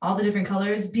all the different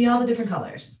colors, be all the different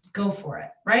colors. Go for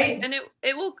it, right? And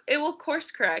it will course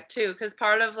correct too, because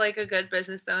part of like a good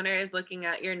business owner is looking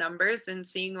at your numbers and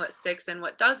seeing what sticks and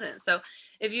what doesn't. So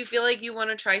if you feel like you want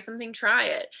to try something, try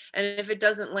it. And if it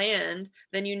doesn't land,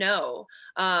 then you know.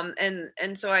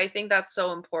 And so I think that's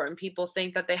so important. People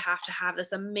think that they have to have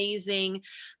this amazing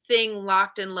thing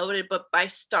locked and loaded, but by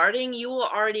starting, you will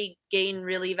already gain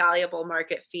really valuable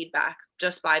market feedback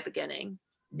just by beginning.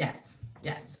 Yes.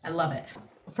 I love it.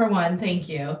 For one, thank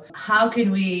you. How can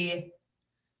we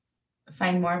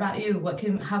find more about you?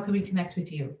 How can we connect with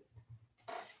you?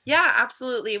 Yeah,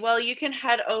 absolutely. Well, you can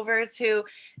head over to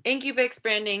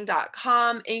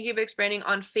incubixbranding.com, Incubix Branding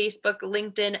on Facebook,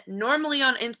 LinkedIn, normally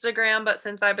on Instagram, but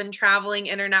since I've been traveling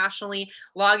internationally,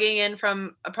 logging in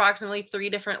from approximately 3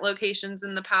 different locations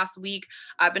in the past week,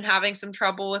 I've been having some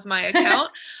trouble with my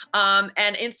account.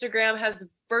 And Instagram has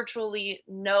virtually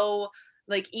no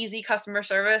like easy customer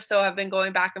service. So I've been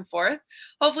going back and forth.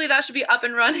 Hopefully that should be up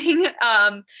and running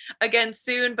again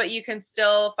soon, but you can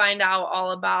still find out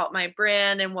all about my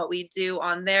brand and what we do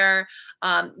on there.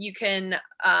 You can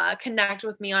connect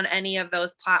with me on any of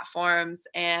those platforms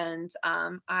and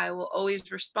I will always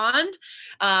respond.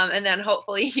 And then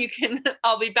hopefully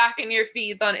I'll be back in your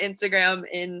feeds on Instagram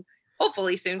in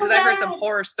hopefully soon because I've heard some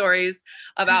horror stories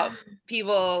about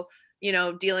people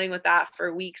dealing with that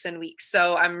for weeks and weeks.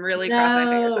 So I'm really crossing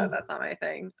my fingers that that's not my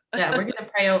thing. Yeah, we're going to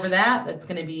pray over that. That's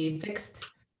going to be fixed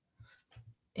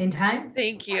in time.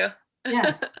 Thank you.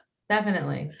 Yes,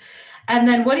 definitely. And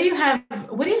then what do you have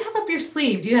up your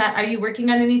sleeve? Are you working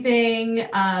on anything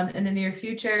in the near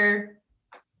future?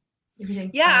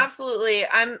 Yeah, absolutely.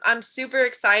 I'm super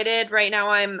excited right now.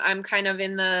 I'm kind of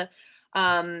in the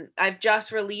I've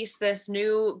just released this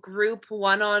new group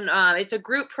it's a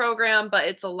group program, but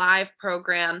it's a live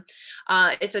program.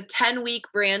 It's a 10-week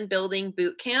brand building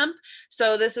boot camp.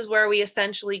 So this is where we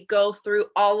essentially go through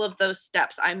all of those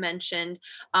steps I mentioned.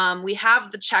 We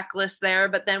have the checklist there,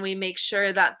 but then we make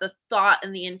sure that the thought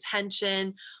and the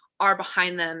intention are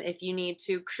behind them. If you need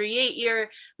to create your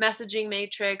messaging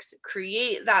matrix,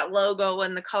 create that logo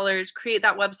and the colors, create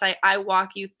that website, I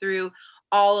walk you through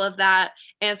all of that,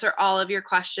 answer all of your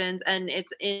questions, and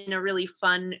it's in a really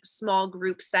fun small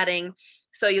group setting.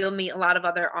 So you'll meet a lot of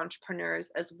other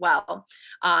entrepreneurs as well.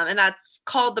 And that's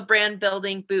called the Brand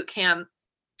Building Bootcamp.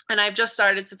 And I've just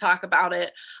started to talk about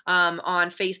it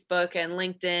on Facebook and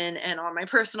LinkedIn and on my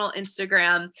personal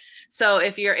Instagram. So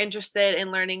if you're interested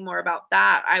in learning more about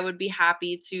that, I would be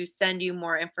happy to send you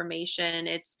more information.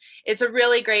 It's a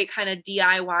really great kind of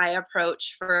DIY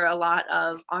approach for a lot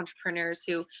of entrepreneurs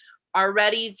who are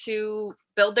ready to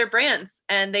build their brands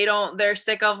and they're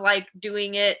sick of like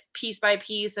doing it piece by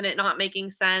piece and it not making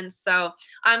sense. So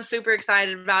I'm super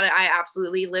excited about it. I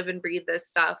absolutely live and breathe this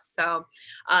stuff. So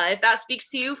if that speaks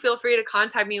to you, feel free to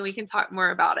contact me and we can talk more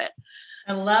about it.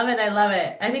 I love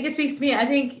it. I think it speaks to me. I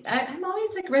think I'm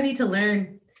always like ready to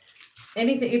learn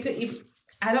anything. If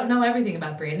I don't know everything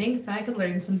about branding, so I could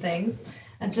learn some things.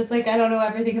 And just like I don't know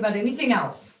everything about anything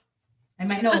else, I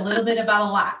might know a little bit about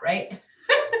a lot, right?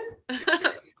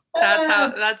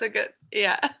 That's a good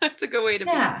way to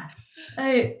be. Yeah.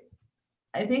 I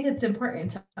think it's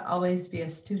important to always be a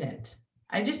student.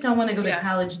 I just don't want to go to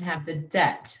college and have the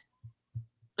debt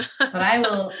but I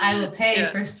will pay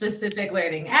Yeah. for specific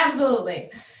learning.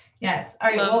 Absolutely. Yes. All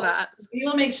right. Love Well, that. we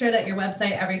will make sure that your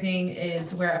website, everything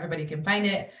is where everybody can find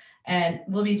it. And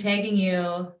we'll be tagging you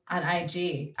on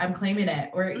IG. I'm claiming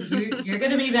it. Or you're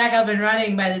going to be back up and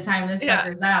running by the time this Yeah.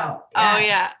 sucker's out. Oh Yes.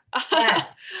 yeah.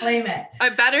 Yes. Claim it. I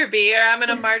better be, or I'm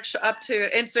gonna march up to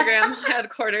Instagram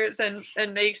headquarters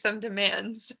and make some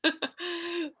demands.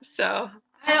 So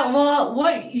I don't, well,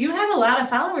 what you had a lot of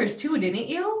followers too, didn't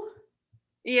you?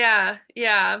 yeah.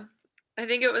 I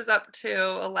think it was up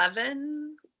to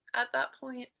 11 at that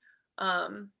point.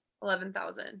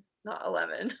 11,000, not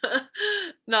 11.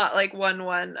 Not like 1.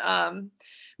 No.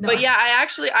 But yeah,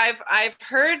 I've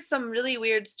heard some really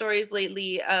weird stories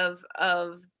lately of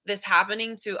this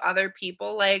happening to other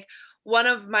people. Like one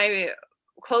of my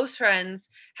close friends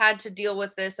had to deal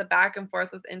with this, a back and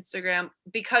forth with Instagram,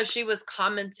 because she was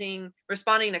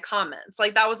responding to comments.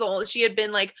 Like that was she had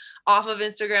been like off of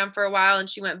Instagram for a while, and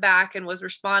she went back and was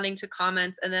responding to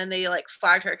comments, and then they like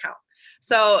flagged her account.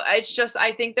 So it's just,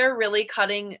 I think they're really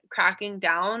cracking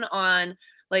down on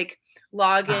like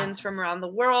logins from around the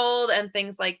world and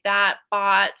things like that,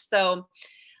 bots. So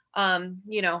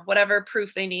whatever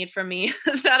proof they need from me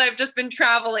that I've just been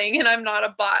traveling and I'm not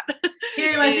a bot.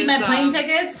 Here, you want to see my plane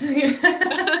tickets?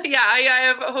 Yeah, I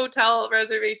have hotel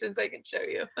reservations I can show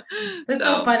you. That's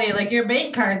so funny. Like your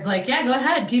bank card's like, yeah, go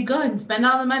ahead, keep going, spend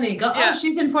all the money. Go, yeah. Oh,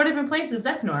 she's in 4 different places.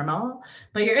 That's normal.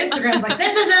 But your Instagram's like,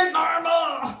 this isn't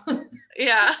normal.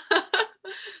 Yeah.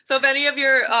 So if any of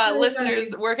your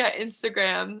listeners work at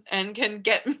Instagram and can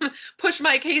push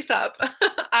my case up,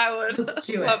 I would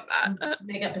love that.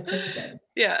 Make a petition.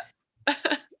 Yeah.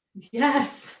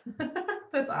 Yes.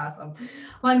 That's awesome.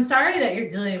 Well, I'm sorry that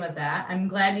you're dealing with that. I'm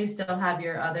glad you still have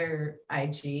your other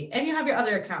IG and you have your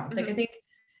other accounts. Like I think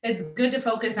it's good to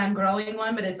focus on growing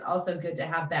one, but it's also good to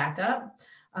have backup.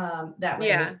 That way,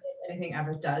 if anything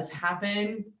ever does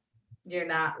happen, you're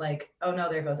not like, oh no,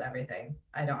 there goes everything.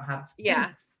 I don't have, Yeah.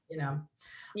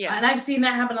 And I've seen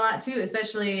that happen a lot too,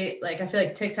 especially like, I feel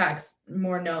like TikTok's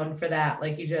more known for that.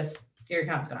 Like your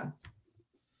account's gone.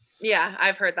 Yeah.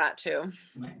 I've heard that too.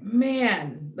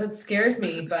 Man, that scares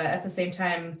me. But at the same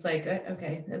time, it's like,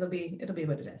 okay, it'll be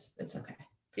what it is. It's okay.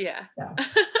 Yeah. So.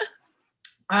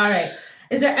 All right.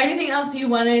 Is there anything else you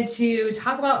wanted to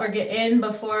talk about or get in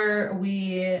before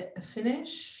we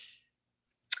finish?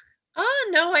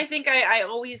 No, I think I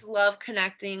always love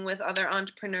connecting with other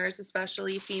entrepreneurs,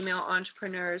 especially female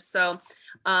entrepreneurs. So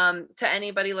to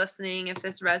anybody listening, if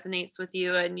this resonates with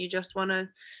you and you just want to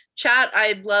chat,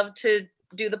 I'd love to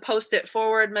do the post it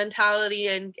forward mentality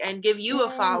and give you a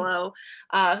follow,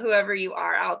 whoever you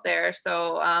are out there.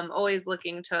 So always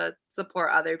looking to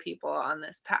support other people on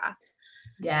this path.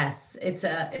 Yes, it's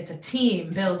a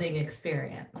team building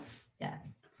experience. Yes.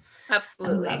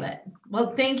 Absolutely. I love it.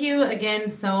 Well, thank you again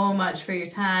so much for your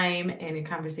time and your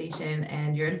conversation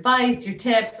and your advice, your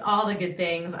tips, all the good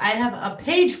things. I have a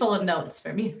page full of notes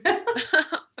from you.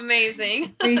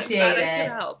 Amazing. Appreciate it. I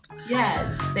could help.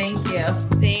 Yes. Thank you.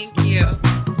 Thank you.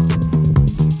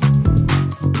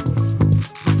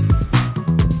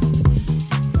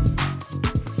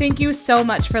 Thank you so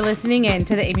much for listening in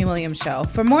to The Amy Williams Show.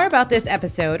 For more about this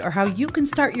episode or how you can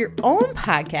start your own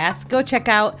podcast, go check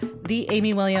out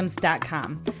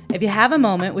theamywilliams.com. If you have a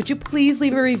moment, would you please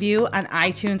leave a review on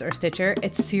iTunes or Stitcher?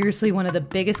 It's seriously one of the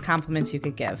biggest compliments you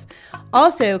could give.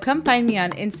 Also, come find me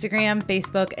on Instagram,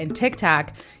 Facebook, and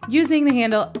TikTok using the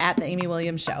handle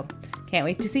 @theamywilliamsshow. Can't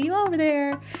wait to see you over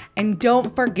there. And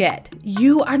don't forget,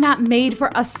 you are not made for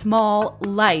a small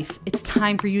life. It's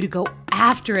time for you to go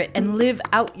after it and live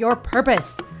out your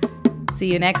purpose.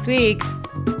 See you next week.